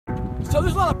So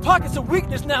there's a lot of pockets of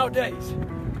weakness nowadays.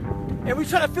 And we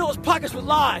try to fill those pockets with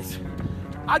lies.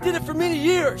 I did it for many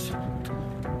years.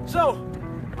 So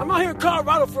I'm out here in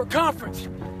Colorado for a conference.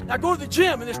 And I go to the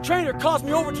gym and this trainer calls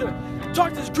me over to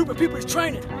talk to this group of people he's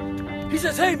training. He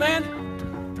says, hey man,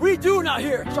 what are you doing out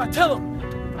here? So I tell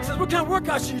him. He says, what kind of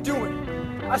workouts are you doing?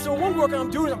 I said, well, one workout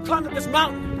I'm doing, I'm climbing up this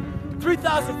mountain,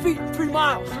 3,000 feet in 3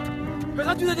 miles. Because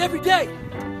I do that every day.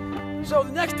 So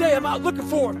the next day I'm out looking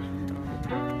for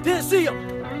him. Didn't see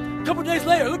him. A couple days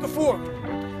later, looking for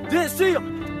him. Didn't see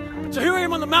him. So here I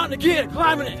am on the mountain again,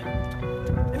 climbing it.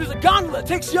 And there's a gondola that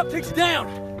takes you up, takes you down.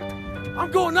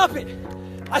 I'm going up it.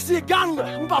 I see a gondola.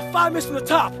 I'm about 5 minutes from the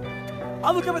top.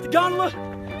 I look up at the gondola.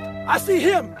 I see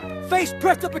him, face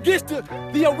pressed up against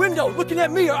the window, looking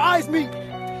at me, our eyes meet.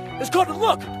 It's called the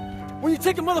look. When you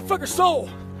take a motherfucker's soul,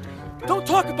 don't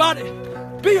talk about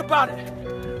it. Be about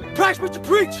it. Practice what you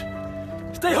preach.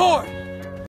 Stay hard.